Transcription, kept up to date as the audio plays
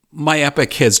My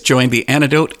Epic has joined the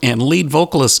Antidote, and lead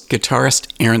vocalist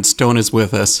guitarist Aaron Stone is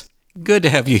with us. Good to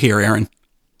have you here, Aaron.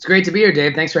 It's great to be here,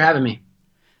 Dave. Thanks for having me.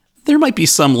 There might be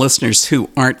some listeners who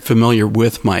aren't familiar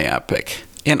with My Epic,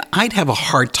 and I'd have a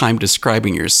hard time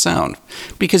describing your sound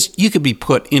because you could be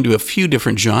put into a few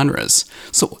different genres.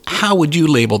 So how would you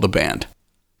label the band?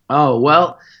 Oh,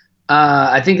 well,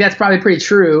 I think that's probably pretty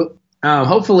true.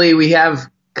 Hopefully we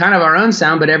have kind of our own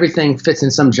sound, but everything fits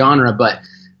in some genre. But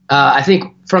I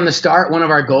think from the start, one of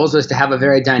our goals was to have a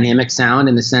very dynamic sound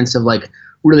in the sense of like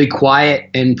really quiet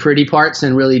and pretty parts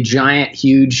and really giant,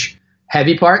 huge,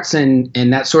 heavy parts. And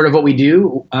that's sort of what we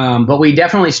do. But we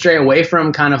definitely stray away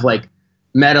from kind of like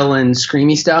metal and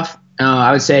screamy stuff.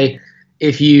 I would say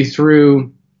if you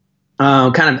threw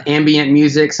kind of ambient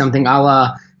music, something a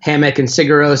la Hammock and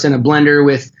Sigaros in a blender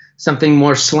with something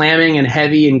more slamming and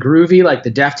heavy and groovy like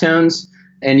the Deftones,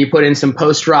 and you put in some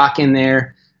post-rock in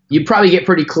there, you'd probably get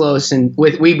pretty close. And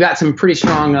we've got some pretty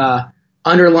strong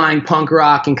underlying punk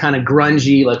rock and kind of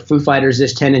grungy, like Foo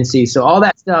Fighters-ish tendencies. So all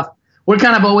that stuff, we're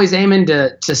kind of always aiming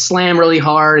to slam really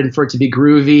hard and for it to be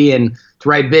groovy and to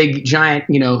write big, giant,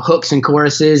 hooks and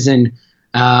choruses. And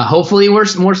hopefully we're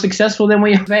more successful than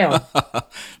we fail.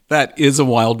 That is a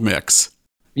wild mix.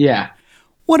 Yeah.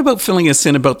 What about filling us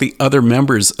in about the other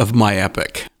members of My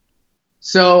Epic?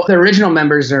 So the original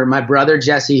members are my brother,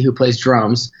 Jesse, who plays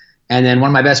drums. And then one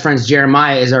of my best friends,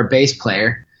 Jeremiah, is our bass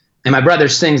player. And my brother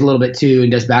sings a little bit too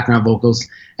and does background vocals.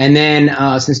 And then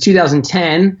since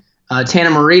 2010, Tanner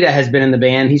Morita has been in the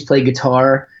band. He's played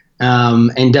guitar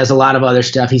and does a lot of other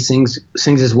stuff. He sings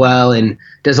as well and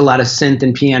does a lot of synth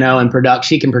and piano and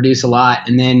production. He can produce a lot.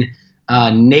 And then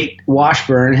Nate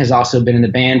Washburn has also been in the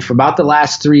band for about the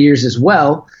last 3 years as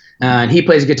well. And he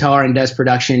plays guitar and does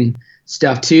production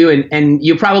stuff too. And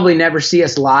you probably never see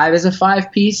us live as a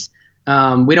 5-piece.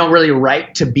 We don't really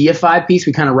write to be a 5-piece.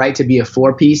 We kind of write to be a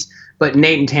 4-piece. But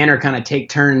Nate and Tanner kind of take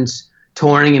turns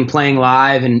touring and playing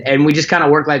live. And we just kind of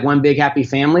work like one big happy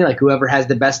family. Like whoever has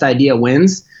the best idea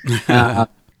wins.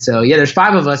 So yeah, there's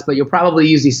 5 of us, but you'll probably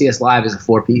usually see us live as a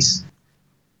 4-piece.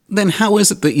 Then how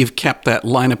is it that you've kept that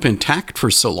lineup intact for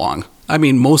so long? I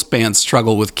mean, most bands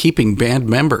struggle with keeping band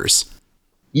members.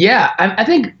 Yeah, I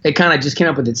think it kind of just came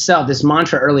up with itself. This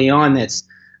mantra early on that's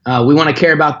we want to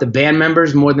care about the band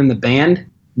members more than the band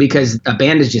because a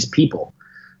band is just people.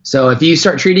 So if you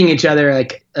start treating each other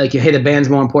like hey, the band's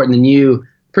more important than you,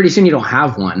 pretty soon you don't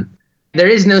have one. There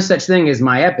is no such thing as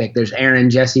My Epic. There's Aaron,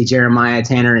 Jesse, Jeremiah,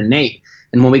 Tanner, and Nate.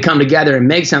 And when we come together and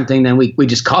make something, then we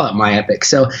just call it My Epic.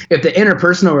 So if the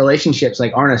interpersonal relationships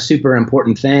aren't a super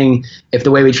important thing, if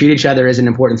the way we treat each other is an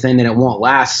important thing, then it won't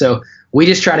last. So we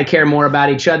just try to care more about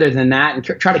each other than that and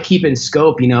try to keep in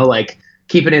scope,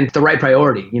 keep it in the right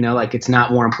priority, it's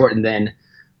not more important than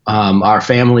our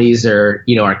families or,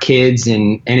 our kids.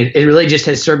 And it really just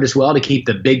has served us well to keep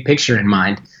the big picture in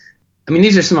mind. I mean,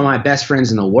 these are some of my best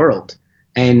friends in the world.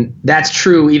 And that's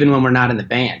true even when we're not in the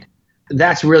band.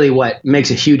 That's really what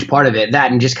makes a huge part of it.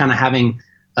 That and just kind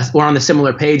of we're on the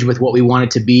similar page with what we want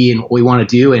it to be and what we want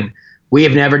to do. And we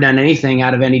have never done anything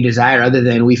out of any desire other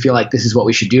than we feel like this is what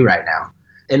we should do right now.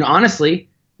 And honestly,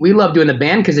 we love doing the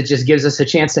band because it just gives us a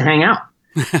chance to hang out.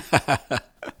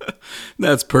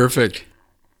 That's perfect.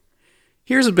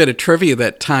 Here's a bit of trivia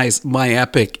that ties My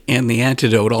Epic and The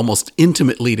Antidote almost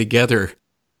intimately together.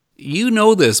 You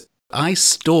know this. I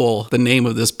stole the name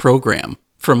of this program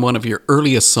from one of your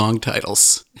earliest song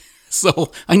titles.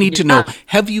 So I need to know,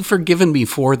 have you forgiven me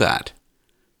for that?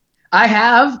 I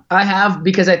have,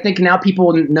 because I think now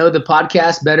people know the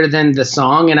podcast better than the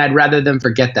song, and I'd rather them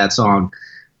forget that song.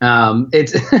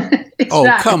 It's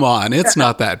come on. It's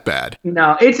not that bad.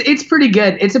 No, it's pretty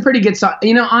good. It's a pretty good song.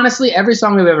 Honestly, every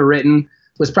song we've ever written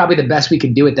was probably the best we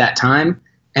could do at that time.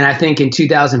 And I think in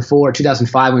 2004,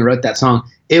 2005, when we wrote that song,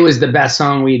 it was the best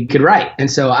song we could write.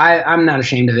 And so I'm not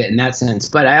ashamed of it in that sense.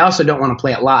 But I also don't want to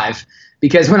play it live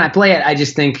because when I play it, I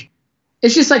just think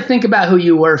it's just like think about who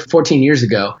you were 14 years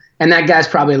ago. And that guy's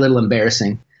probably a little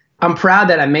embarrassing. I'm proud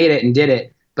that I made it and did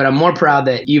it, but I'm more proud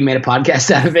that you made a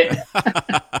podcast out of it.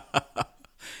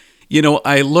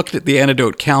 I looked at the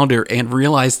Antidote calendar and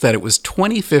realized that it was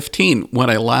 2015 when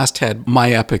I last had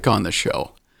My Epic on the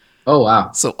show. Oh,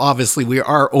 wow. So obviously we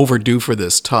are overdue for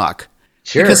this talk.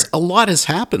 Sure. Because a lot has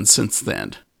happened since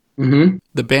then. Mm-hmm.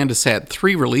 The band has had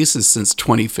 3 releases since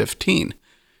 2015.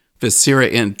 Viscera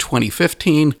in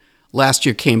 2015. Last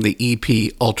year came the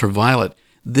EP Ultraviolet.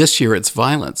 This year it's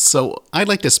Violence. So I'd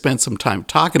like to spend some time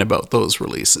talking about those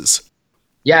releases.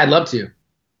 Yeah, I'd love to.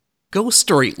 Ghost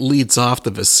Story leads off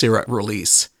the Viscera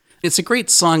release. It's a great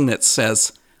song that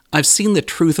says, I've seen the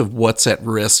truth of what's at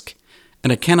risk,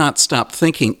 and I cannot stop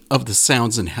thinking of the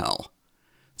sounds in hell.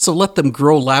 So let them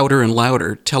grow louder and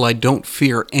louder till I don't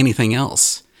fear anything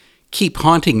else. Keep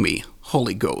haunting me,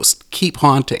 Holy Ghost, keep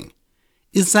haunting.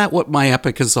 Is that what My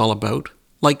Epic is all about?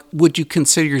 Like, would you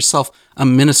consider yourself a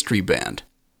ministry band?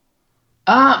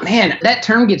 Man, that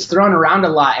term gets thrown around a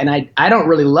lot, and I don't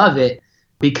really love it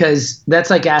because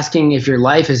that's like asking if your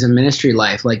life is a ministry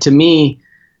life. Like, to me,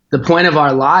 the point of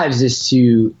our lives is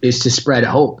to spread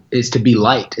hope, is to be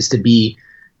light, is to be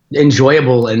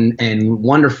enjoyable and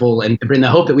wonderful, and to bring the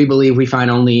hope that we believe we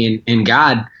find only in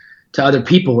God to other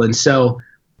people. And so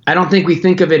I don't think we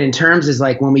think of it in terms as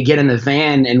like when we get in the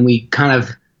van and we kind of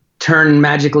turn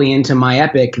magically into My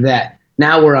Epic that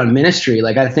now we're on ministry.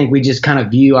 Like, I think we just kind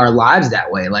of view our lives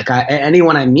that way. Like,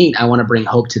 anyone I meet, I want to bring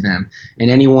hope to them,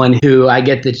 and anyone who I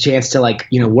get the chance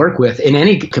to work with in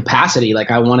any capacity,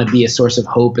 like I want to be a source of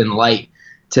hope and light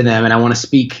to them, and I want to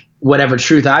speak whatever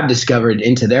truth I've discovered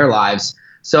into their lives.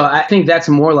 So I think that's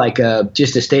more like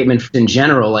just a statement in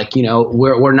general. Like,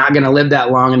 we're not going to live that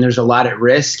long, and there's a lot at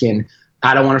risk, and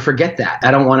I don't want to forget that.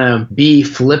 I don't want to be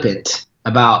flippant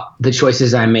about the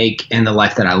choices I make and the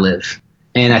life that I live.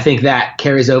 And I think that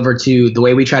carries over to the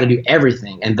way we try to do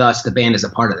everything, and thus the band is a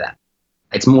part of that.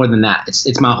 It's more than that.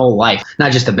 It's my whole life,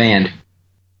 not just a band.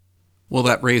 Well,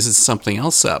 that raises something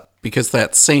else up, because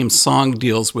that same song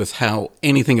deals with how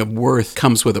anything of worth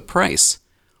comes with a price.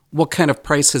 What kind of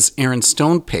price has Aaron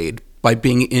Stone paid by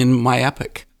being in My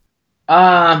Epic?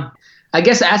 I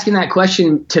guess asking that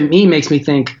question to me makes me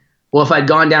think, well, if I'd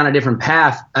gone down a different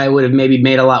path, I would have maybe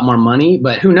made a lot more money.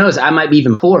 But who knows? I might be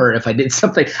even poorer if I did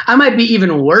something. I might be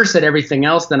even worse at everything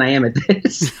else than I am at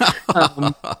this.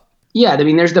 Yeah, I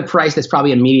mean, there's the price that's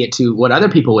probably immediate to what other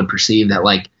people would perceive,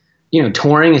 that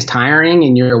touring is tiring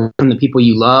and you're away from the people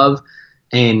you love.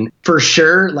 And for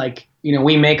sure,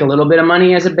 we make a little bit of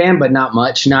money as a band, but not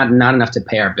much, not enough to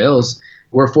pay our bills.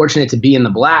 We're fortunate to be in the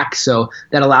black, so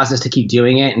that allows us to keep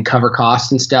doing it and cover costs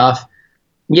and stuff.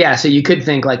 Yeah, so you could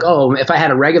think if I had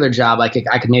a regular job, I could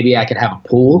have a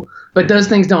pool, but those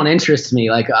things don't interest me.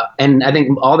 And I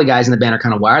think all the guys in the band are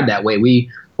kind of wired that way.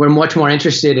 We're much more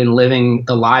interested in living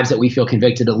the lives that we feel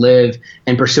convicted to live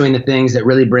and pursuing the things that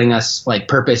really bring us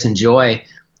purpose and joy.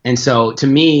 And so to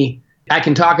me, I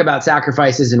can talk about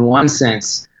sacrifices in one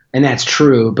sense, and that's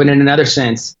true, but in another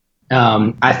sense,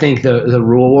 I think the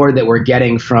reward that we're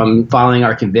getting from following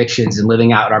our convictions and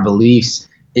living out our beliefs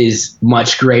is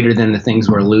much greater than the things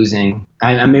we're losing.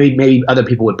 Maybe other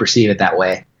people would perceive it that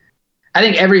way. I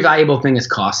think every valuable thing is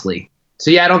costly.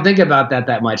 So yeah, I don't think about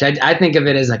that much. I think of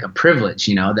it as like a privilege,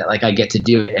 that I get to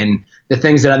do it. And the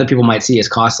things that other people might see as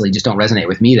costly just don't resonate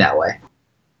with me that way.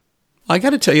 I got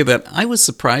to tell you that I was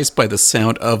surprised by the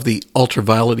sound of the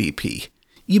Ultraviolet EP.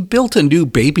 You built a new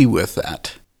baby with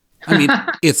that. I mean,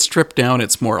 it's stripped down,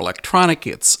 it's more electronic,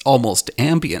 it's almost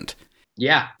ambient.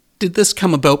 Yeah. Did this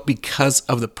come about because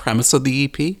of the premise of the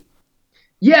EP?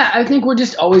 Yeah, I think we're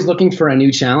just always looking for a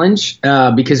new challenge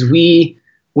because we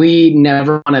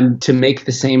never wanted to make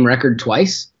the same record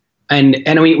twice. And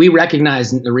we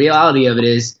recognize the reality of it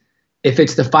is, if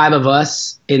it's the five of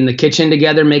us in the kitchen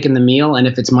together making the meal, and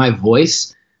if it's my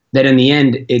voice, that in the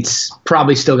end, it's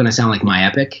probably still going to sound like My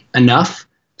Epic enough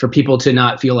for people to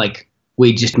not feel like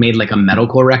we just made like a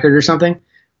metalcore record or something.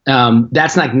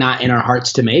 That's not in our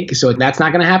hearts to make. So that's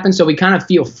not going to happen. So we kind of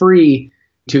feel free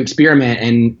to experiment,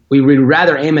 and we would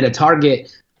rather aim at a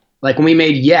target. Like when we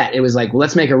made Yet, it was like, well,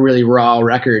 let's make a really raw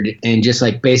record and just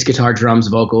like bass guitar, drums,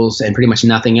 vocals, and pretty much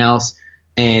nothing else.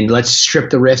 And let's strip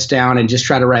the riffs down and just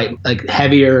try to write like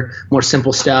heavier, more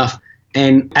simple stuff.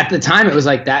 And at the time it was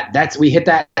like we hit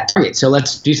that target. So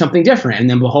let's do something different. And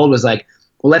then Behold was like,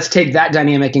 well, let's take that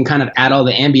dynamic and kind of add all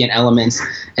the ambient elements,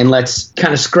 and let's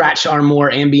kind of scratch our more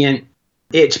ambient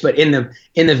itch, but in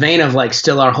the vein of like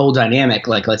still our whole dynamic.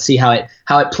 Like, let's see how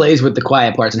it plays with the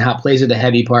quiet parts and how it plays with the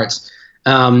heavy parts.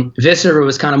 Viscera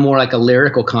was kind of more like a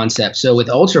lyrical concept. So with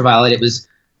Ultraviolet,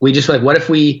 we just like, what if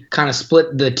we kind of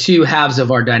split the two halves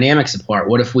of our dynamics apart?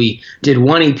 What if we did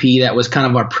one EP that was kind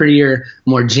of our prettier,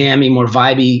 more jammy, more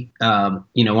vibey,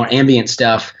 more ambient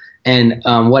stuff? And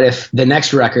what if the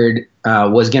next record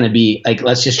was going to be like,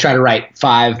 let's just try to write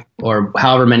 5 or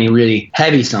however many really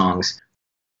heavy songs.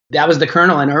 That was the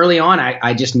kernel. And early on,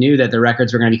 I just knew that the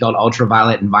records were going to be called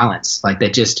Ultraviolet and Violence. Like,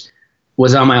 that just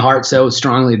was on my heart so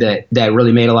strongly that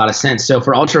really made a lot of sense. So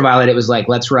for Ultraviolet, it was like,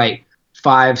 let's write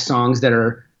 5 songs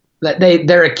they're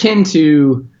akin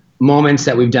to moments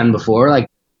that we've done before. Like,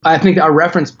 I think our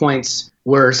reference points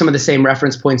were some of the same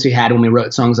reference points we had when we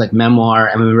wrote songs like Memoir,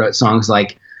 and when we wrote songs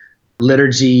like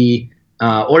Liturgy,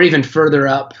 or even further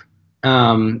up,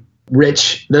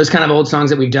 Rich, those kind of old songs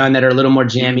that we've done that are a little more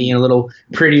jammy and a little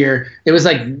prettier. It was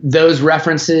like those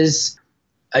references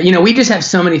we just have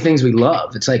so many things we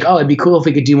love. It's like, oh, it'd be cool if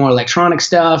we could do more electronic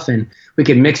stuff and we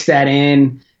could mix that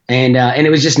in. And it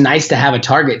was just nice to have a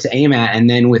target to aim at. And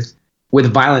then with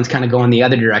Violence kind of going the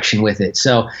other direction with it.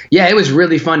 So yeah, it was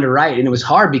really fun to write. And it was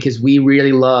hard because we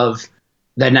really love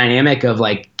that dynamic of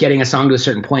like getting a song to a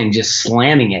certain point and just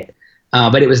slamming it.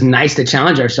 But it was nice to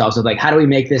challenge ourselves with like, how do we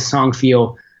make this song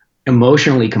feel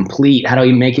emotionally complete? How do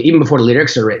we make it, even before the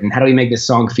lyrics are written, how do we make this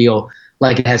song feel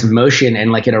like it has motion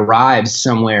and like it arrives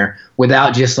somewhere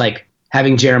without just like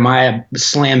having Jeremiah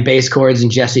slam bass chords and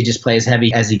Jesse just play as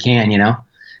heavy as he can,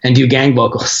 and do gang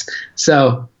vocals.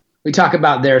 So we talk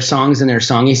about their songs and their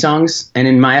songy songs. And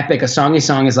in My Epic, a songy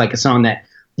song is like a song that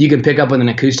you can pick up with an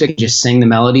acoustic and just sing the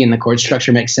melody and the chord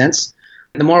structure makes sense.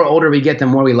 The more older we get, the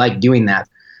more we like doing that.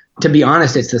 To be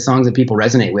honest, it's the songs that people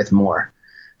resonate with more.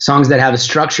 Songs that have a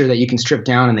structure that you can strip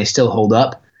down and they still hold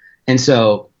up. And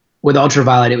so with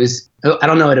Ultraviolet, I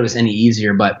don't know that it was any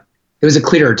easier, but it was a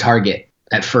clearer target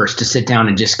at first to sit down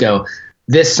and just go,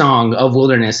 this song of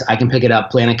Wilderness, I can pick it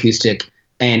up, play an acoustic,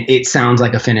 and it sounds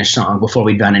like a finished song before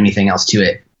we've done anything else to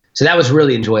it. So that was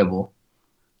really enjoyable.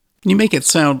 You make it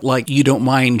sound like you don't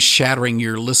mind shattering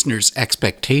your listeners'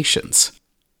 expectations.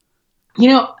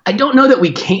 I don't know that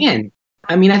we can.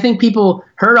 I mean, I think people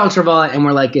heard Ultraviolet and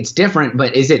were like, it's different,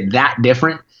 but is it that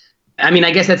different? I mean,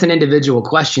 I guess that's an individual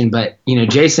question, but,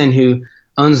 Jason, who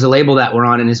owns the label that we're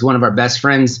on and is one of our best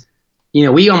friends,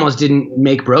 we almost didn't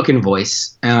make Broken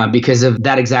Voice because of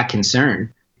that exact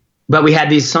concern. But we had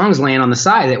these songs laying on the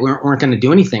side that we weren't going to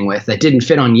do anything with, that didn't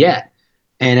fit on Yet.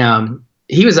 And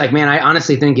he was like, man, I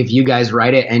honestly think if you guys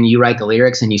write it and you write the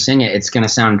lyrics and you sing it, it's going to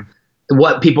sound,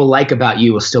 what people like about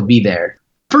you will still be there.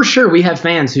 For sure, we have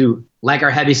fans who like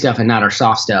our heavy stuff and not our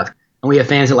soft stuff. And we have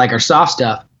fans that like our soft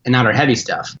stuff and not our heavy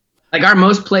stuff. Like our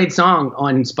most played song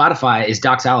on Spotify is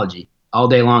Doxology, All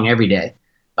Day Long, Every Day.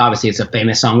 Obviously, it's a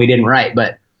famous song we didn't write,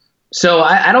 but so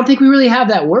I don't think we really have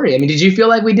that worry. I mean, did you feel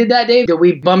like we did that, Dave? Did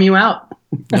we bum you out?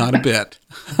 Not a bit,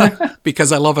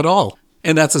 because I love it all.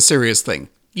 And that's a serious thing.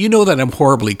 You know that I'm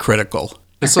horribly critical.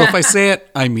 So if I say it,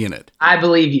 I mean it. I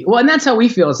believe you. Well, and that's how we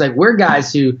feel. It's like we're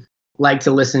guys who like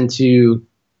to listen to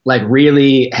like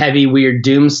really heavy, weird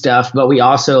doom stuff, but we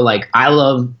also like, I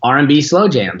love R&B slow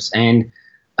jams, and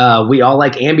we all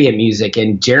like ambient music,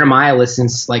 and Jeremiah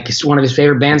listens, like it's one of his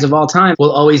favorite bands of all time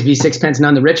will always be Sixpence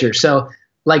None the Richer. So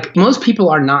like most people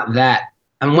are not that.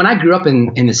 And when I grew up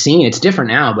in the scene, it's different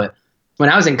now, but when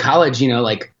I was in college,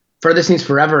 like Furthest Things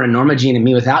Forever and Norma Jean and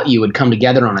Me Without You would come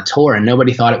together on a tour and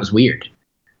nobody thought it was weird.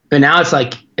 But now it's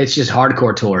like, it's just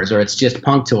hardcore tours or it's just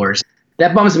punk tours.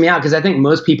 That bums me out because I think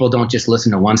most people don't just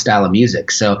listen to one style of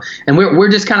music. So, and we're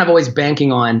just kind of always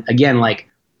banking on, again, like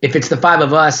if it's the five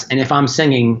of us and if I'm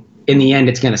singing, in the end,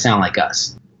 it's going to sound like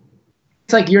us.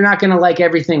 It's like you're not going to like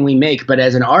everything we make, but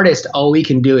as an artist, all we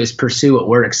can do is pursue what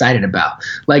we're excited about.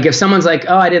 Like if someone's like,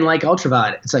 oh, I didn't like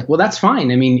Ultraviolet, it's like, well, that's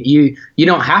fine. I mean, you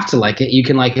don't have to like it. You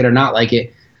can like it or not like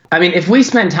it. I mean, if we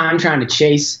spend time trying to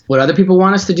chase what other people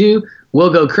want us to do,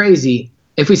 we'll go crazy.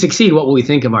 If we succeed, what will we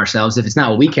think of ourselves if it's not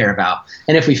what we care about?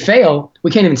 And if we fail,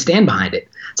 we can't even stand behind it.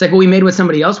 It's like, well, we made what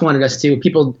somebody else wanted us to.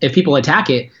 If people attack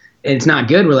it and it's not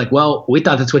good, we're like, well, we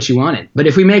thought that's what you wanted. But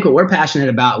if we make what we're passionate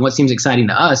about and what seems exciting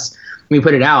to us, we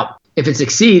put it out. If it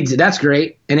succeeds, that's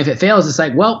great. And if it fails, it's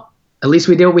like, well, at least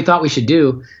we did what we thought we should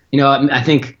do. I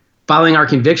think following our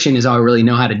conviction is all we really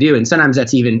know how to do. And sometimes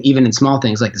that's even in small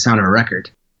things like the sound of a record.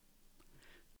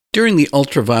 During the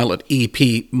Ultraviolet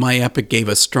EP, My Epic gave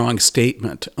a strong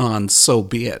statement on So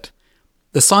Be It.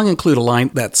 The song includes a line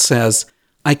that says,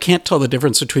 I can't tell the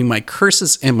difference between my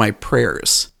curses and my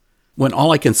prayers, when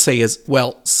all I can say is,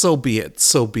 well, so be it,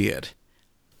 so be it.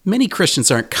 Many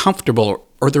Christians aren't comfortable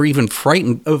or they're even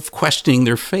frightened of questioning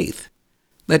their faith.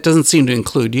 That doesn't seem to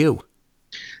include you.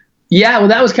 Yeah, well,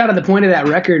 that was kind of the point of that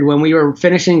record when we were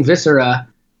finishing Viscera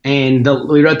and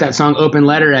we wrote that song Open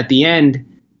Letter at the end.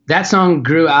 That song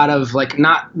grew out of like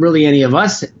not really any of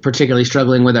us particularly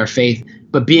struggling with our faith,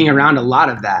 but being around a lot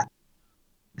of that.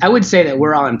 I would say that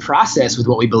we're all in process with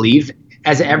what we believe,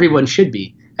 as everyone should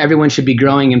be. Everyone should be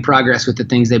growing in progress with the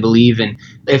things they believe. And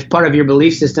if part of your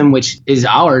belief system, which is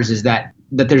ours, is that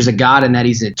there's a God and that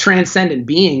he's a transcendent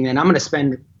being, then I'm going to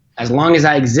spend as long as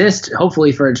I exist,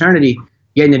 hopefully for eternity,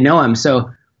 getting to know him.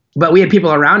 So, but we had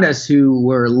people around us who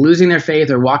were losing their faith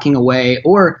or walking away,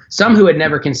 or some who had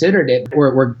never considered it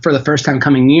were for the first time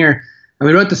coming near. And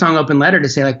we wrote the song Open Letter to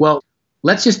say like, well,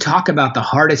 let's just talk about the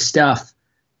hardest stuff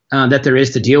that there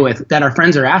is to deal with that our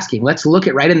friends are asking. Let's look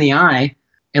it right in the eye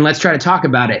and let's try to talk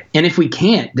about it. And if we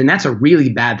can't, then that's a really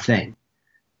bad thing.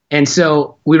 And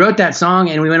so we wrote that song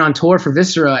and we went on tour for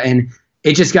Viscera, and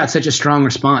it just got such a strong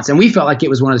response. And we felt like it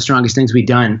was one of the strongest things we'd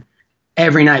done.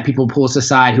 every night people pull us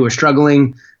aside who are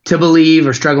struggling to believe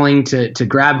or struggling to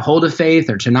grab hold of faith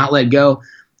or to not let go,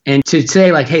 and to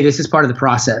say like, hey, this is part of the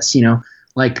process,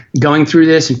 like going through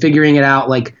this and figuring it out.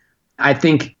 Like, I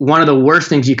think one of the worst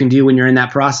things you can do when you're in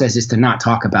that process is to not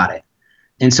talk about it.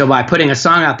 And so by putting a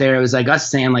song out there, it was like us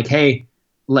saying like, hey,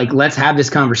 like, let's have this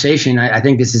conversation. I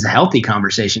think this is a healthy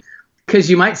conversation, because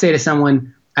you might say to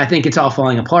someone, I think it's all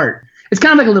falling apart. It's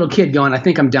kind of like a little kid going, I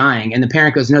think I'm dying. And the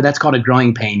parent goes, no, that's called a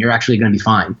growing pain. You're actually going to be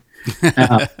fine.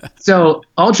 So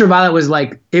Ultraviolet was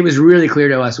like, it was really clear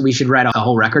to us we should write a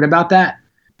whole record about that,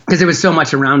 because there was so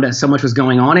much around us, so much was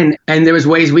going on. And there was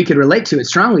ways we could relate to it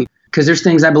strongly, because there's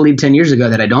things I believed 10 years ago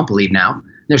that I don't believe now.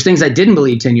 There's things I didn't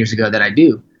believe 10 years ago that I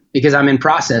do, because I'm in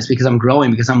process, because I'm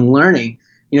growing, because I'm learning.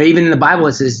 Even in the Bible,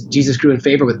 it says Jesus grew in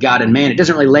favor with God and man. It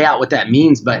doesn't really lay out what that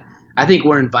means, but I think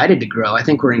we're invited to grow. I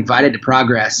think we're invited to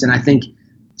progress. And I think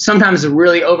sometimes the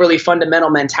really overly fundamental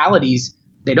mentalities,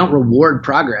 they don't reward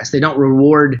progress. They don't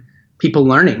reward people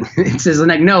learning. It says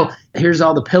like, no, here's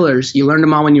all the pillars. You learned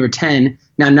them all when you were 10.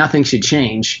 Now nothing should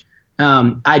change.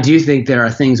 I do think there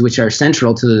are things which are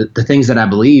central to the things that I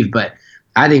believe, but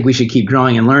I think we should keep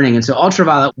growing and learning. And so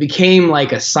Ultraviolet became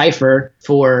like a cipher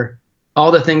for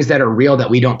all the things that are real that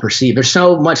we don't perceive. There's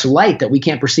so much light that we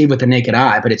can't perceive with the naked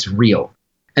eye, but it's real.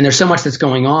 And there's so much that's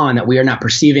going on that we are not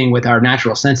perceiving with our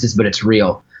natural senses, but it's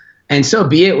real. And So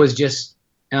Be It was just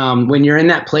when you're in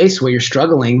that place where you're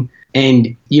struggling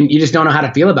and you just don't know how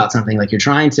to feel about something, like you're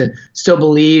trying to still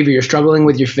believe, or you're struggling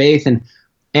with your faith.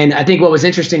 And I think what was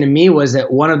interesting to me was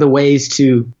that one of the ways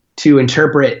to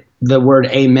interpret the word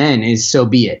amen is so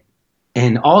be it.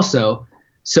 And also,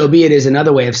 so be it is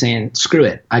another way of saying, screw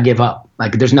it, I give up.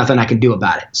 Like, there's nothing I can do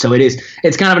about it. So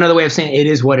it's kind of another way of saying it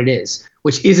is what it is,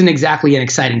 which isn't exactly an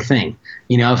exciting thing.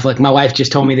 If like my wife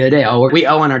just told me the other day, oh, we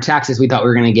owe on our taxes, we thought we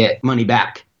were going to get money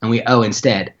back, and we owe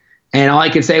instead. And all I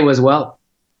could say was, well,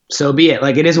 so be it.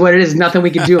 Like, it is what it is. Nothing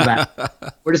we can do about it.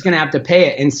 We're just going to have to pay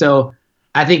it. And so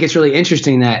I think it's really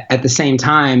interesting that at the same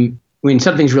time, when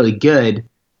something's really good,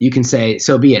 you can say,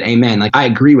 so be it, amen. Like, I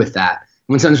agree with that.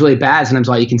 When something's really bad, sometimes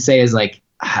all you can say is like,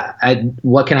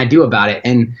 what can I do about it?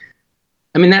 And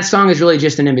I mean, that song is really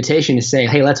just an invitation to say,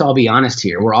 hey, let's all be honest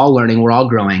here. We're all learning. We're all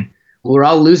growing. We're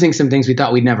all losing some things we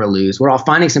thought we'd never lose. We're all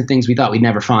finding some things we thought we'd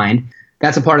never find.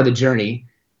 That's a part of the journey.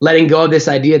 Letting go of this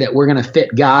idea that we're going to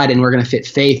fit God and we're going to fit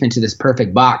faith into this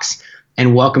perfect box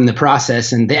and welcome the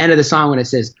process. And the end of the song when it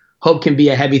says, hope can be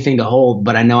a heavy thing to hold,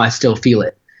 but I know I still feel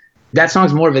it. That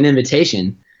song's more of an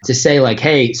invitation to say like,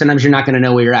 hey, sometimes you're not going to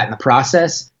know where you're at in the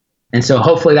process. And so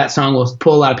hopefully that song will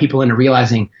pull a lot of people into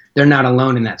realizing they're not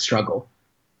alone in that struggle.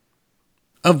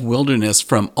 Of Wilderness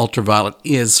from Ultraviolet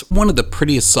is one of the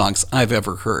prettiest songs I've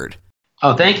ever heard.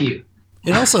 Oh, thank you.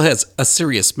 It also has a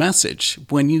serious message.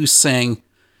 When you sang,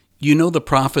 the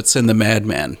prophets and the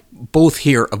madman both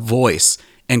hear a voice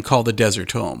and call the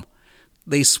desert home.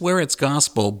 They swear it's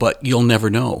gospel, but you'll never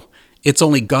know. It's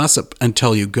only gossip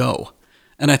until you go.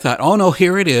 And I thought, oh no,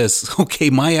 here it is.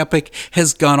 Okay, my epic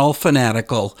has gone all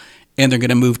fanatical, and they're going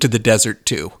to move to the desert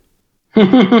too.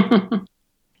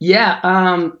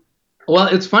 Yeah. Well,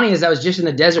 it's funny is I was just in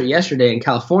the desert yesterday in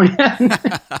California,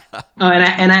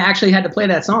 and I actually had to play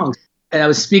that song. And I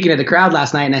was speaking to the crowd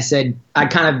last night, and I said, I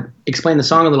kind of explained the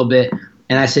song a little bit,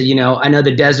 and I said, I know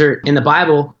the desert in the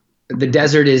Bible, the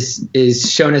desert is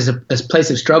shown as a place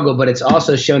of struggle, but it's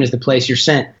also shown as the place you're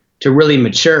sent to really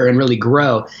mature and really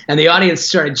grow. And the audience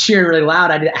started cheering really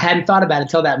loud. I hadn't thought about it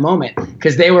until that moment,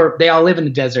 because they all live in the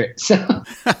desert, so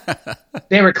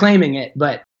they were claiming it.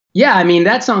 But yeah, I mean,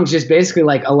 that song's just basically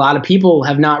like a lot of people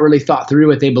have not really thought through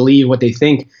what they believe, what they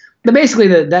think. But basically,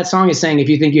 that song is saying if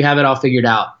you think you have it all figured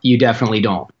out, you definitely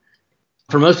don't.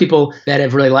 For most people that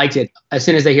have really liked it, as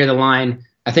soon as they hear the line,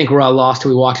 I think we're all lost till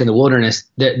we walked in the wilderness,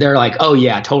 they're like, oh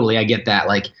yeah, totally, I get that.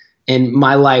 Like, in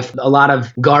my life, a lot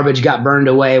of garbage got burned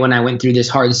away when I went through this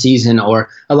hard season, or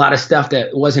a lot of stuff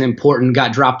that wasn't important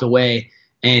got dropped away.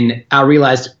 And I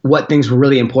realized what things were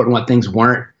really important, what things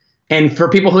weren't. And for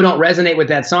people who don't resonate with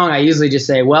that song, I usually just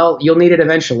say, well, you'll need it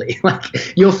eventually. Like,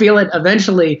 you'll feel it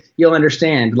eventually. You'll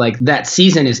understand. Like, that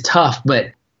season is tough,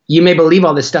 but you may believe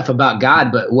all this stuff about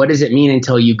God, but what does it mean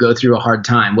until you go through a hard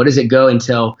time? What does it go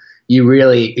until you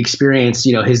really experience,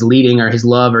 his leading or his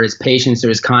love or his patience or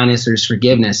his kindness or his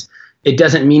forgiveness? It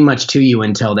doesn't mean much to you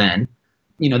until then.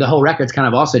 The whole record's kind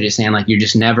of also just saying like, you're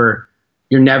never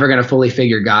going to fully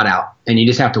figure God out, and you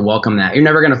just have to welcome that. You're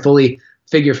never going to fully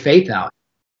figure faith out.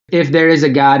 If there is a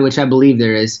God, which I believe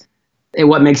there is, and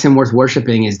what makes him worth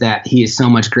worshiping is that he is so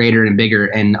much greater and bigger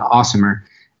and awesomer.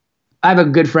 I have a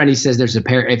good friend, he says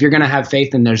if you're going to have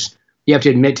faith, then you have to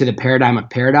admit to the paradigm of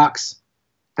paradox.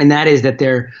 And that is that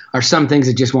there are some things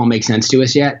that just won't make sense to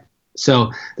us yet.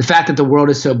 So the fact that the world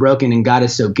is so broken and God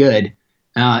is so good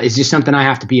is just something I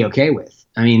have to be okay with.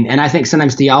 I mean, and I think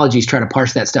sometimes theologies try to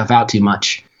parse that stuff out too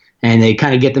much, and they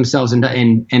kind of get themselves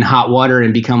in hot water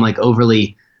and become like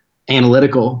overly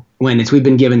analytical when we've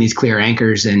been given these clear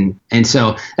anchors. And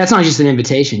so that's not just an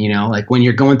invitation, like when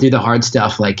you're going through the hard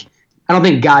stuff, like I don't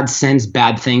think God sends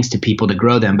bad things to people to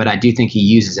grow them, but I do think he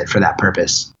uses it for that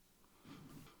purpose.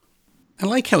 I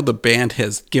like how the band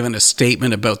has given a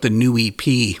statement about the new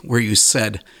EP where you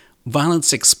said,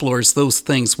 "Violence explores those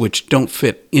things which don't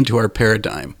fit into our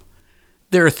paradigm.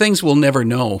 There are things we'll never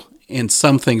know, and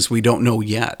some things we don't know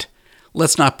yet.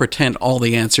 Let's not pretend all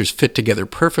the answers fit together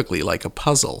perfectly like a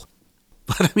puzzle."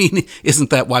 But I mean, isn't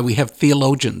that why we have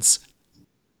theologians?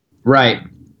 Right.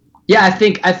 Yeah, I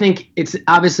think it's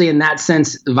obviously in that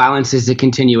sense, violence is a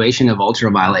continuation of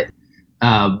ultraviolet.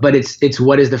 But it's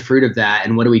what is the fruit of that,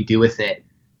 and what do we do with it?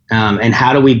 And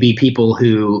how do we be people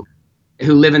who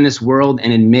live in this world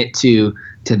and admit to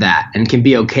that and can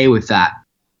be okay with that?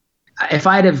 If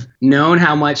I'd have known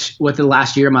what the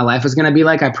last year of my life was going to be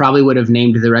like, I probably would have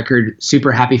named the record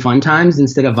Super Happy Fun Times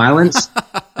instead of Violence.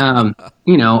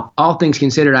 All things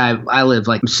considered, I live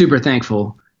like super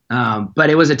thankful. But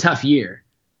it was a tough year.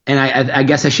 And I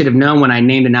guess I should have known when I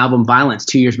named an album Violence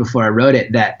 2 years before I wrote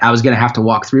it that I was going to have to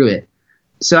walk through it.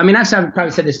 So, I mean, I've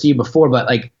probably said this to you before, but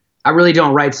like, I really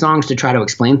don't write songs to try to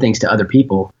explain things to other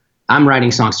people. I'm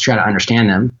writing songs to try to understand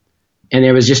them. And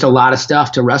there was just a lot of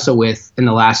stuff to wrestle with in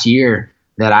the last year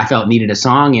that I felt needed a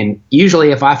song. And usually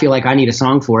if I feel like I need a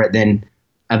song for it, then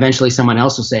eventually someone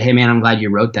else will say, "Hey man, I'm glad you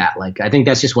wrote that." Like, I think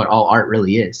that's just what all art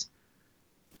really is.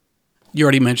 You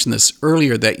already mentioned this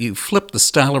earlier, that you flipped the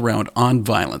style around on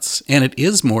Violence, and it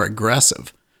is more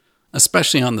aggressive,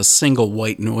 especially on the single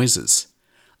White Noises.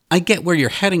 I get where you're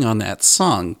heading on that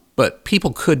song, but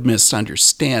people could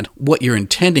misunderstand what you're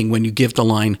intending when you give the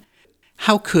line,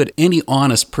 "How could any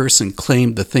honest person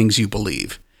claim the things you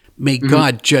believe? May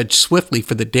God judge swiftly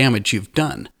for the damage you've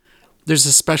done. There's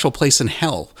a special place in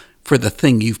hell for the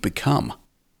thing you've become."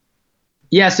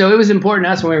 Yeah, so it was important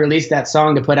to us when we released that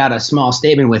song to put out a small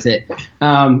statement with it,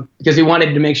 because we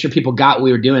wanted to make sure people got what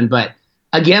we were doing. But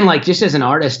again, like just as an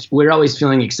artist, we're always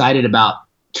feeling excited about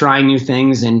trying new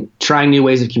things and trying new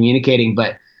ways of communicating.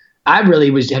 But I really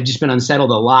have just been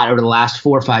unsettled a lot over the last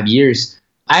 4 or 5 years.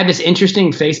 I have this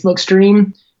interesting Facebook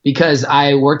stream because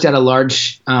I worked at a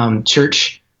large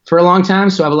church for a long time.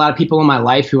 So I have a lot of people in my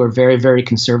life who are very, very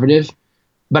conservative.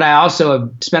 But I also have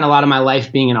spent a lot of my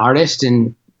life being an artist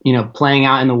and playing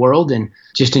out in the world and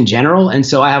just in general. And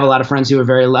so I have a lot of friends who are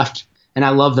very left, and I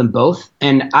love them both.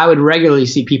 And I would regularly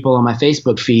see people on my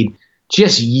Facebook feed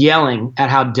just yelling at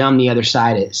how dumb the other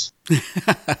side is.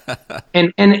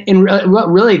 and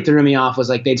what really threw me off was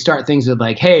like, they'd start things with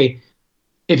like, "Hey,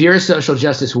 if you're a social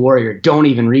justice warrior, don't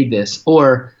even read this."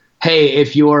 Or, "Hey,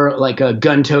 if you're like a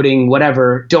gun-toting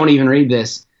whatever, don't even read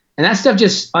this." And that stuff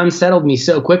just unsettled me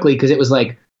so quickly, because it was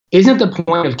like, isn't the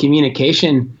point of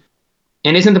communication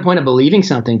and isn't the point of believing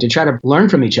something to try to learn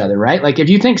from each other, right? Like if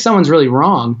you think someone's really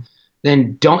wrong,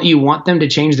 then don't you want them to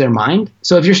change their mind?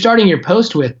 So if you're starting your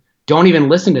post with, "Don't even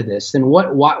listen to this," then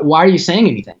why are you saying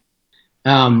anything?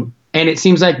 And it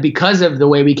seems like because of the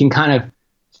way we can kind of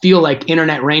feel like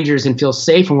internet rangers and feel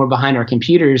safe when we're behind our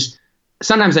computers,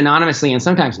 sometimes anonymously and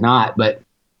sometimes not, but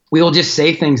we will just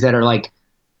say things that are like,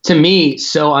 to me,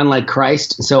 so unlike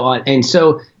Christ, and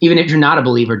so even if you're not a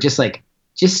believer, just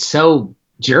so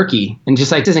jerky and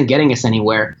just like isn't getting us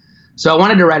anywhere. So I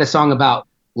wanted to write a song about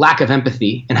lack of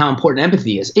empathy and how important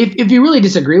empathy is. If you really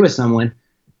disagree with someone,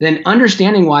 then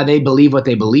understanding why they believe what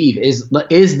they believe is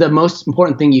the most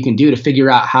important thing you can do to figure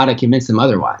out how to convince them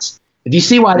otherwise. If you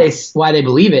see why they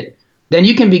believe it, then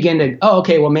you can begin to,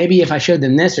 okay, well, maybe if I showed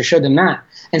them this or showed them that.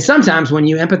 And sometimes when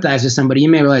you empathize with somebody, you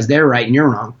may realize they're right and you're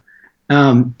wrong.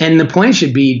 And the point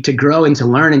should be to grow and to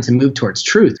learn and to move towards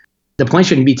truth. The point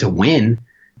shouldn't be to win.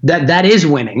 That is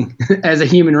winning as a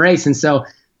human race. And so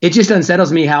it just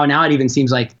unsettles me how now it even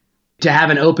seems like to have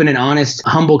an open and honest,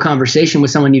 humble conversation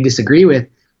with someone you disagree with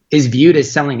is viewed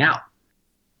as selling out.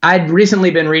 I'd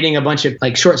recently been reading a bunch of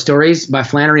like short stories by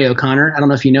Flannery O'Connor. I don't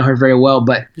know if you know her very well,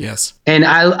 but yes. And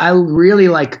I really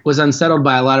was unsettled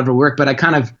by a lot of her work, but I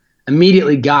kind of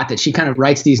immediately got that she kind of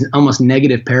writes these almost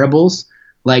negative parables.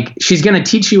 Like she's going to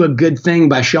teach you a good thing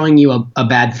by showing you a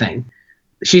bad thing.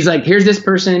 She's like, here's this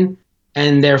person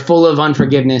and they're full of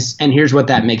unforgiveness, and here's what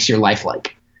that makes your life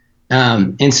like.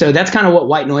 And so that's kind of what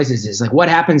White Noises is. Like, what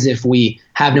happens if we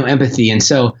have no empathy? And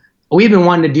so we've been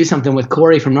wanting to do something with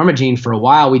Corey from Norma Jean for a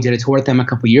while. We did a tour with them a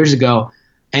couple years ago,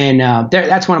 and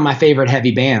that's one of my favorite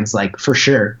heavy bands, like for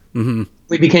sure. Mm-hmm.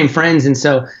 We became friends, and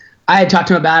so I had talked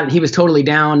to him about it. He was totally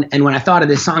down, and when I thought of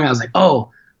this song, I was like,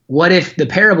 oh, what if the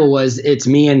parable was it's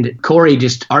me and Corey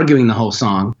just arguing the whole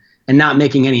song and not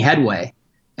making any headway?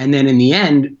 And then in the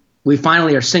end, we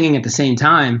finally are singing at the same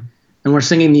time, and we're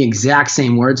singing the exact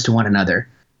same words to one another.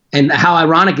 And how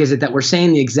ironic is it that we're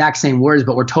saying the exact same words,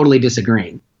 but we're totally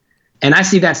disagreeing? And I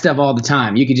see that stuff all the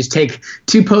time. You could just take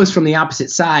two posts from the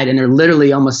opposite side, and they're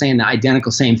literally almost saying the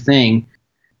identical same thing.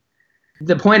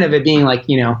 The point of it being like,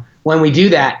 when we do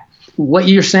that, what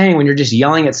you're saying when you're just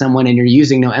yelling at someone and you're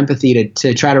using no empathy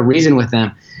to try to reason with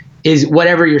them is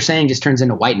whatever you're saying just turns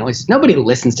into white noise. Nobody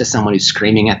listens to someone who's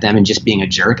screaming at them and just being a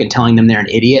jerk and telling them they're an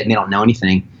idiot and they don't know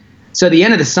anything. So the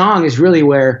end of the song is really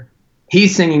where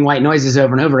he's singing white noises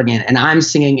over and over again, and I'm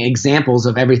singing examples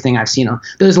of everything I've seen.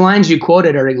 Those lines you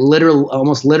quoted are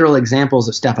almost literal examples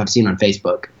of stuff I've seen on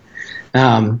Facebook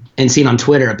and seen on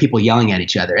Twitter of people yelling at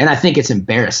each other. And I think it's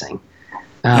embarrassing.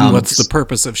 And what's the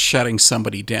purpose of shutting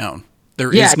somebody down?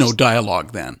 There is no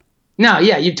dialogue then. No,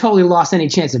 yeah, you've totally lost any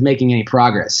chance of making any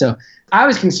progress. So I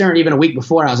was concerned even a week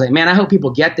before. I was like, man, I hope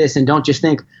people get this and don't just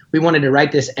think we wanted to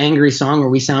write this angry song where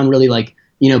we sound really like,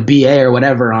 BA or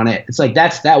whatever on it. It's like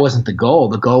that wasn't the goal.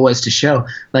 The goal was to show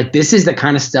like this is the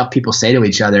kind of stuff people say to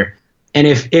each other. And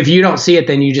if you don't see it,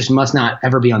 then you just must not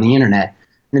ever be on the internet.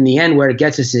 And in the end, where it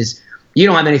gets us is you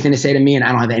don't have anything to say to me and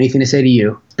I don't have anything to say to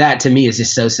you. That to me is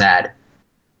just so sad.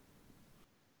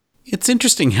 It's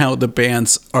interesting how the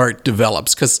band's art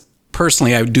develops, because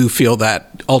personally I do feel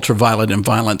that Ultraviolet and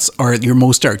Violence are your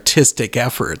most artistic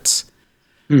efforts.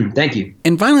 Thank you.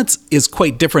 And Violence is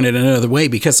quite different in another way,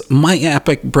 because My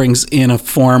Epic brings in a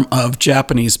form of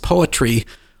Japanese poetry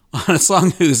on a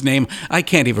song whose name I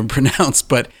can't even pronounce.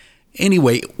 But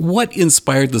anyway, what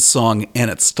inspired the song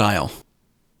and its style?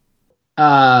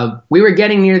 We were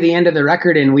getting near the end of the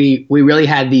record, and we really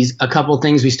had a couple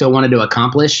things we still wanted to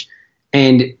accomplish.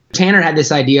 And Tanner had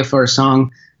this idea for a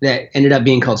song that ended up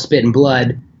being called Spit and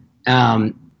Blood.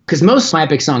 Because most My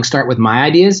Epic songs start with my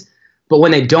ideas, but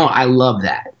when they don't, I love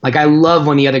that. Like, I love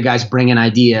when the other guys bring an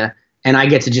idea and I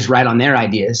get to just write on their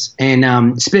ideas.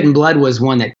 And Spit and Blood was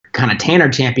one that kind of Tanner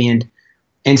championed.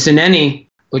 And Sineni,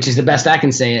 which is the best I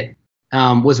can say it,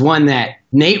 was one that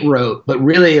Nate wrote, but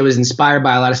really it was inspired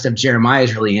by a lot of stuff Jeremiah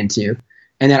is really into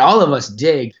and that all of us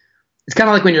dig. It's kind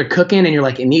of like when you're cooking and you're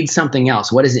like, it needs something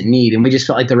else. What does it need? And we just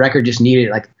felt like the record just needed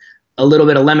like a little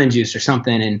bit of lemon juice or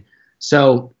something. And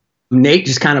so Nate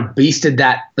just kind of beasted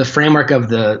the framework of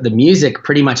the music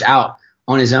pretty much out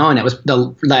on his own. It was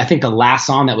I think the last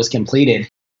song that was completed.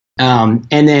 And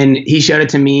then he showed it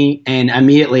to me, and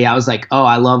immediately I was like, oh,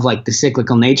 I love like the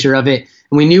cyclical nature of it.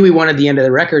 And we knew we wanted the end of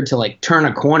the record to like turn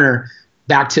a corner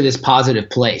back to this positive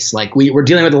place. Like we were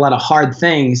dealing with a lot of hard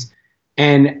things,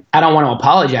 and I don't want to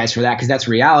apologize for that because that's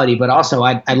reality. But also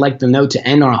I'd like the note to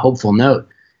end on a hopeful note.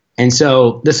 And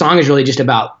so the song is really just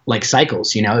about like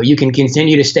cycles. You can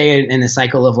continue to stay in the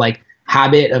cycle of like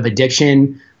habit, of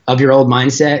addiction, of your old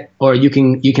mindset, or you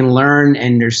can learn,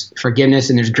 and there's forgiveness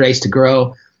and there's grace to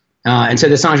grow. And so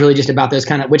the song is really just about those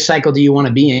kind of, which cycle do you want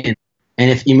to be in?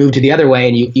 And if you move to the other way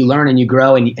and you learn and you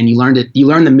grow and you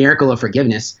learn the miracle of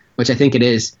forgiveness, which I think it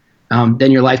is,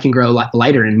 then your life can grow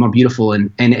lighter and more beautiful.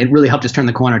 And it really helped us turn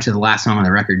the corner to the last song on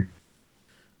the record.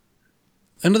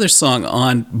 Another song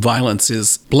on Violence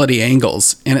is Bloody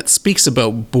Angles, and it speaks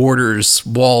about borders,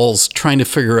 walls, trying to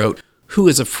figure out who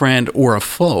is a friend or a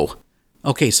foe.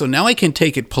 Okay, so now I can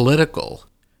take it political.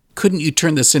 Couldn't you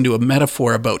turn this into a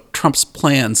metaphor about Trump's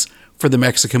plans for the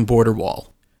Mexican border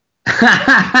wall?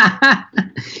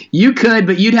 You could,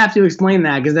 but you'd have to explain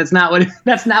that because that's not what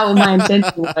my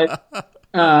intention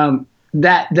was.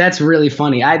 That's really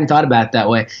funny. I hadn't thought about it that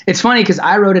way. It's funny because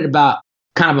I wrote it about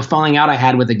kind of a falling out I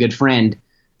had with a good friend.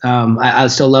 I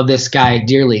still love this guy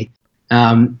dearly.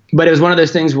 But it was one of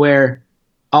those things where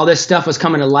all this stuff was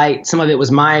coming to light. Some of it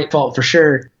was my fault for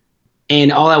sure.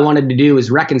 And all I wanted to do was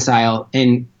reconcile.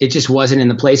 And it just wasn't in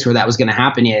the place where that was going to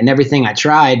happen yet. And everything I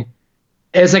tried,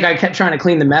 it was like I kept trying to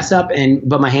clean the mess up,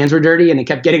 but my hands were dirty and it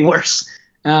kept getting worse.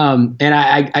 And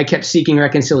I kept seeking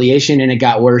reconciliation and it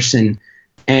got worse. And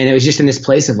it was just in this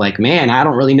place of like, man, I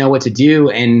don't really know what to do.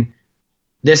 And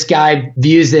this guy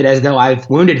views it as though I've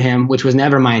wounded him, which was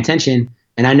never my intention.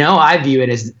 And I know I view it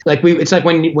as like it's like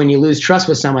when you lose trust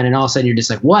with someone and all of a sudden you're just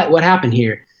like, what happened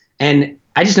here? And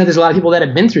I just know there's a lot of people that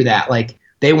have been through that. Like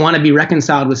they want to be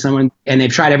reconciled with someone and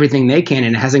they've tried everything they can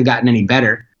and it hasn't gotten any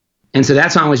better. And so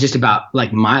that song was just about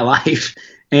like my life.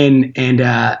 And in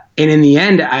the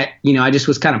end, I just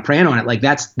was kind of praying on it. Like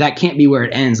that can't be where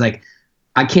it ends. Like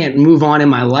I can't move on in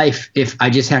my life if I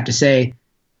just have to say,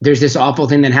 there's this awful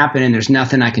thing that happened and there's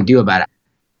nothing I can do about it.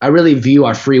 I really view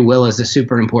our free will as a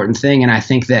super important thing. And I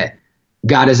think that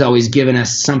God has always given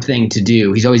us something to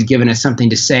do. He's always given us something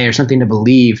to say or something to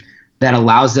believe. that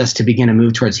allows us to begin to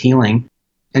move towards healing.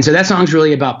 And so that song's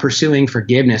really about pursuing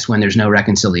forgiveness when there's no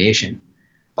reconciliation,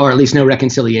 or at least no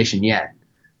reconciliation yet.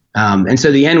 And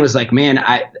so the end was like, man,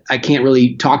 I can't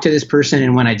really talk to this person.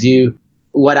 And when I do,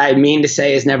 what I mean to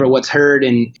say is never what's heard,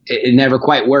 and it never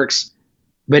quite works.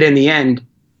 But in the end,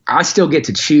 I still get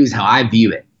to choose how I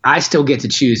view it. I still get to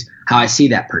choose how I see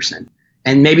that person.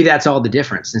 And maybe that's all the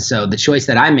difference. And so the choice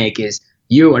that I make is,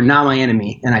 you are not my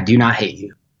enemy, and I do not hate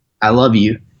you. I love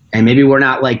you. And maybe we're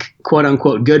not like quote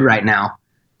unquote good right now.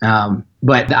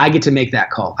 But I get to make that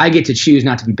call. I get to choose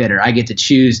not to be bitter. I get to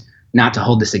choose not to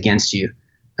hold this against you.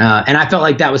 And I felt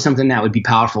like that was something that would be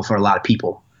powerful for a lot of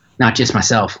people, not just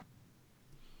myself.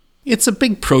 It's a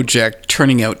big project,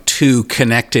 turning out 2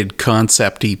 connected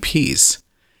concept EPs.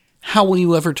 How will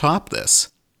you ever top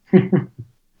this?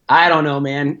 I don't know,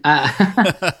 man.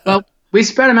 Well, we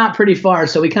spread them out pretty far,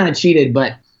 so we kind of cheated.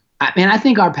 But I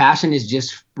think our passion is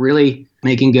just really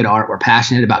making good art. We're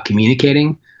passionate about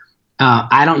communicating.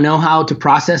 I don't know how to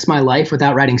process my life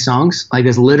without writing songs. Like,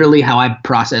 that's literally how I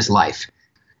process life.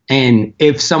 And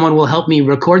if someone will help me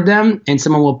record them and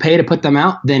someone will pay to put them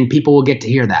out, then people will get to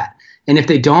hear that. And if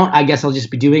they don't, I guess I'll just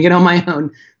be doing it on my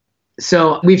own.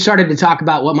 So we've started to talk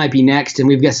about what might be next, and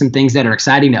we've got some things that are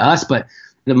exciting to us. But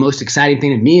the most exciting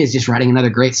thing to me is just writing another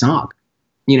great song.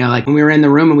 You know, like when we were in the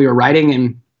room and we were writing,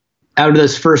 and out of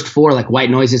those first 4, like White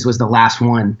Noises was the last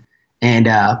one. And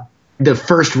the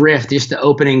first riff, just the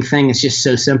opening thing, is just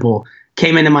so simple,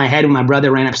 came into my head when my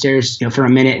brother ran upstairs, for a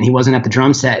minute, and he wasn't at the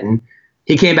drum set. And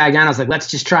he came back down. I was like, let's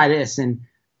just try this. And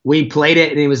we played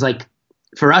it, and it was like,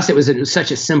 for us, it was such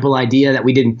a simple idea that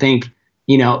we didn't think,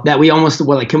 that we almost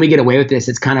were like, can we get away with this?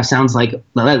 It kind of sounds like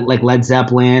Led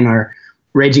Zeppelin or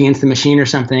Rage Against the Machine or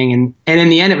something. And in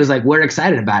the end, it was like, we're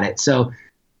excited about it. So,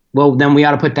 well, then we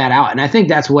ought to put that out. And I think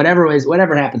that's whatever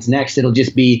happens next, it'll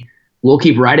just be, we'll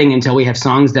keep writing until we have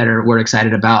songs that we're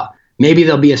excited about. Maybe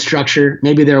there'll be a structure,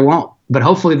 maybe there won't, but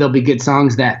hopefully there'll be good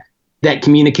songs that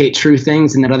communicate true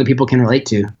things and that other people can relate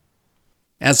to.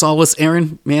 As always,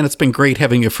 Aaron, man, it's been great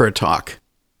having you for a talk.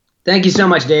 Thank you so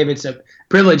much, Dave. It's a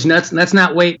privilege. Let's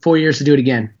not wait 4 years to do it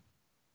again.